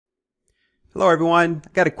Hello everyone,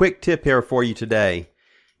 I've got a quick tip here for you today.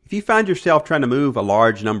 If you find yourself trying to move a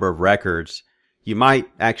large number of records, you might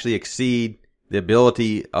actually exceed the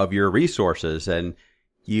ability of your resources, and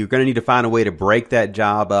you're going to need to find a way to break that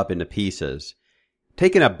job up into pieces.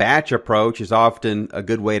 Taking a batch approach is often a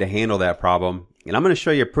good way to handle that problem, and I'm going to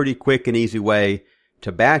show you a pretty quick and easy way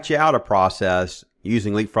to batch out a process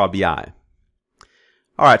using LeapFrogBI.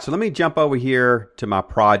 Alright, so let me jump over here to my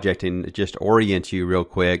project and just orient you real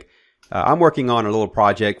quick. I'm working on a little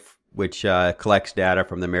project which collects data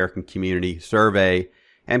from the American Community Survey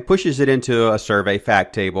and pushes it into a survey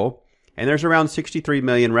fact table. And there's around 63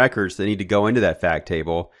 million records that need to go into that fact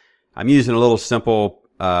table. I'm using a little simple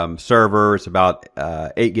server. It's about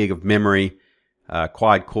 8 gig of memory,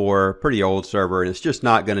 quad core, pretty old server, and it's just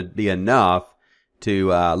not going to be enough to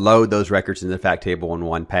load those records into the fact table in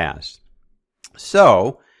one pass.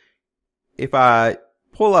 So if I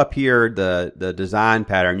pull up here the design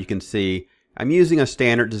pattern, you can see I'm using a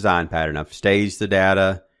standard design pattern. I've staged the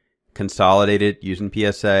data, consolidated using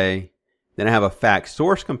PSA. Then I have a fact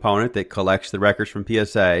source component that collects the records from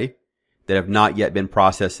PSA that have not yet been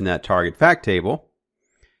processed in that target fact table.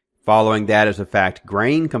 Following that is a fact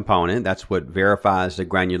grain component. That's what verifies the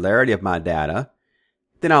granularity of my data.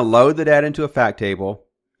 Then I'll load the data into a fact table,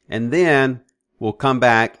 and then we'll come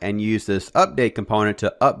back and use this update component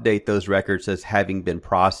to update those records as having been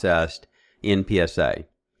processed in PSA.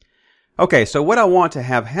 Okay, so what I want to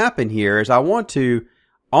have happen here is I want to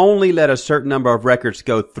only let a certain number of records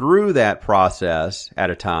go through that process at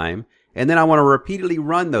a time, and then I want to repeatedly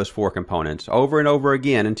run those 4 components over and over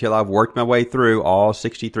again until I've worked my way through all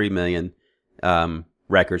 63 million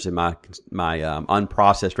records in my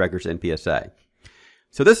unprocessed records in PSA.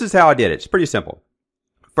 So this is how I did it. It's pretty simple.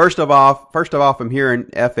 First of all, I'm here in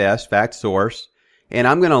FS, fact source, and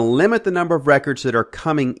I'm going to limit the number of records that are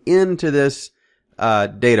coming into this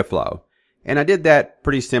data flow. And I did that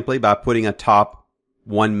pretty simply by putting a top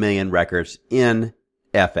 1 million records in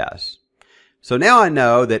FS. So now I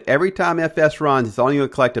know that every time FS runs, it's only going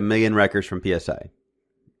to collect 1 million records from PSA.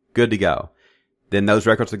 Good to go. Then those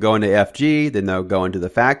records will go into FG, then they'll go into the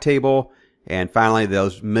fact table, and finally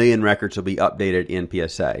those 1 million records will be updated in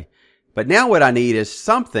PSA. But now what I need is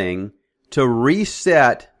something to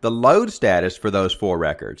reset the load status for those 4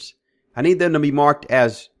 records. I need them to be marked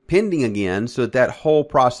as pending again so that whole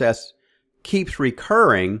process keeps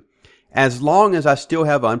recurring as long as I still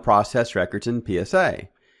have unprocessed records in PSA.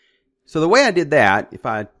 So the way I did that, if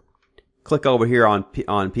I click over here on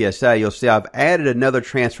PSA, you'll see I've added another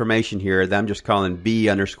transformation here that I'm just calling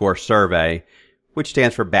B_survey, which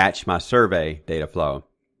stands for batch my survey data flow.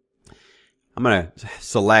 I'm going to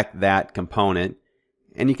select that component,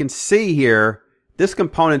 and you can see here this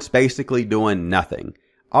component's basically doing nothing.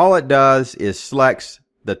 All it does is selects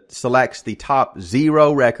the top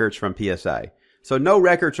 0 records from PSA. So no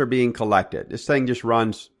records are being collected. This thing just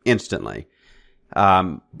runs instantly.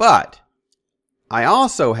 But I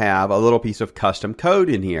also have a little piece of custom code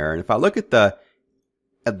in here, and if I look at the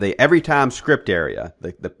every time script area,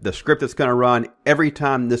 the script that's going to run every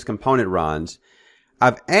time this component runs,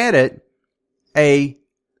 I've added a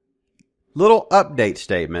little update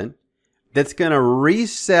statement that's going to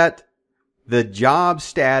reset the job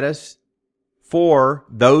status for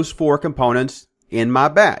those 4 components in my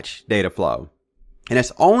batch data flow. And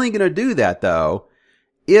it's only going to do that though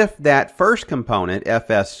if that first component,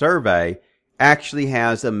 FS survey, actually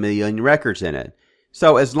has 1 million records in it.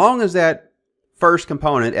 So as long as that first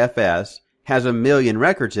component, FS, has 1 million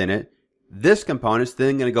records in it, this component's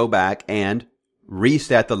then going to go back and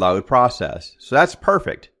reset the load process. So that's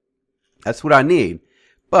perfect. That's what I need.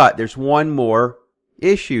 But there's one more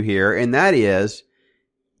issue here, and that is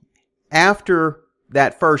after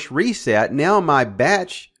that first reset, now my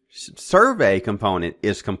batch survey component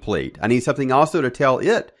is complete. I need something also to tell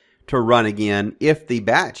it to run again if the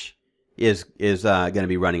batch is going to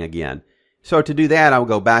be running again. So to do that, I'll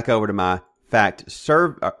go back over to my fact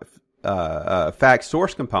source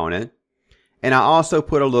component, and I also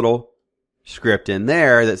put a little script in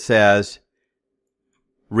there that says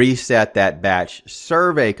reset that batch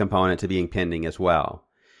survey component to being pending as well.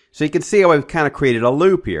 So you can see how we've kind of created a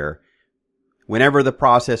loop here. Whenever the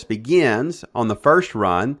process begins on the first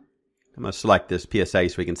run, I'm going to select this PSA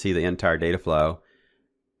so we can see the entire data flow.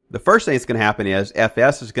 The first thing that's going to happen is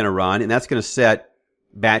FS is going to run, and that's going to set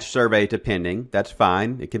batch survey to pending. That's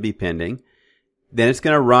fine. It can be pending. Then it's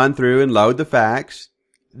going to run through and load the facts.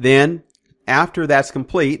 Then after that's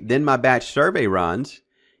complete, then my batch survey runs.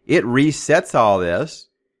 It resets all this.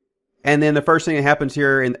 And then the first thing that happens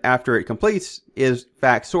here after it completes is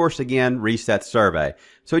fact source again resets survey.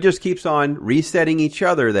 So it just keeps on resetting each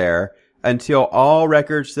other there until all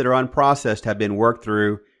records that are unprocessed have been worked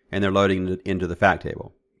through and they're loading into the fact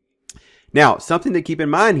table. Now, something to keep in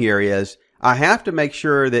mind here is I have to make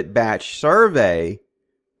sure that batch survey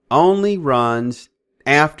only runs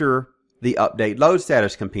after the update load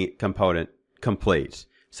status component completes.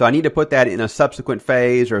 So I need to put that in a subsequent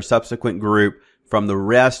phase or a subsequent group from the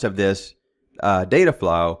rest of this data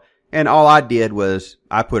flow. And all I did was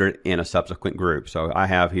I put it in a subsequent group. So I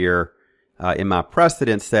have here in my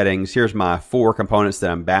precedence settings, here's my 4 components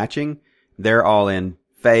that I'm batching. They're all in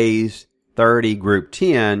phase 30, group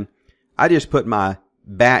 10. I just put my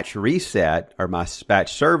batch reset or my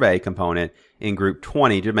batch survey component in group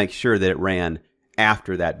 20 to make sure that it ran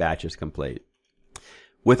after that batch is complete.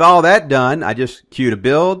 With all that done, I just queued a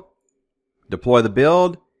build, deploy the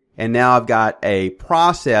build, and now I've got a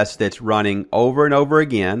process that's running over and over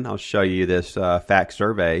again. I'll show you this fact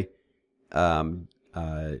survey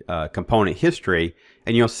component history,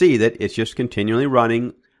 and you'll see that it's just continually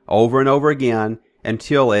running over and over again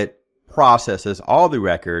until it processes all the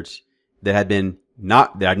records that had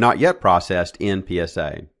not yet processed in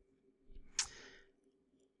PSA.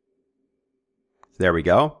 There we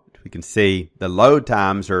go. We can see the load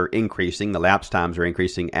times are increasing, the lapse times are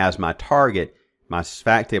increasing as my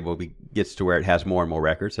fact table gets to where it has more and more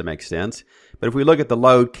records. That makes sense. But if we look at the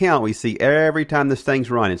load count, we see every time this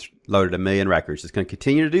thing's run, it's loaded 1 million records. It's going to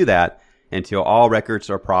continue to do that until all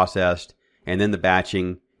records are processed, and then the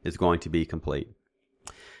batching is going to be complete.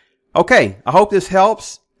 Okay, I hope this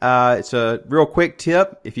helps. It's a real quick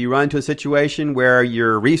tip. If you run into a situation where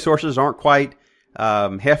your resources aren't quite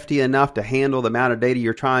hefty enough to handle the amount of data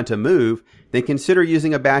you're trying to move, then consider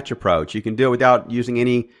using a batch approach. You can do it without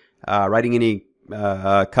using writing any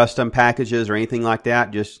custom packages or anything like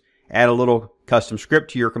that. Just add a little custom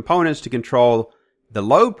script to your components to control the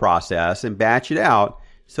load process and batch it out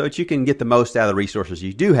so that you can get the most out of the resources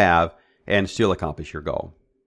you do have and still accomplish your goal.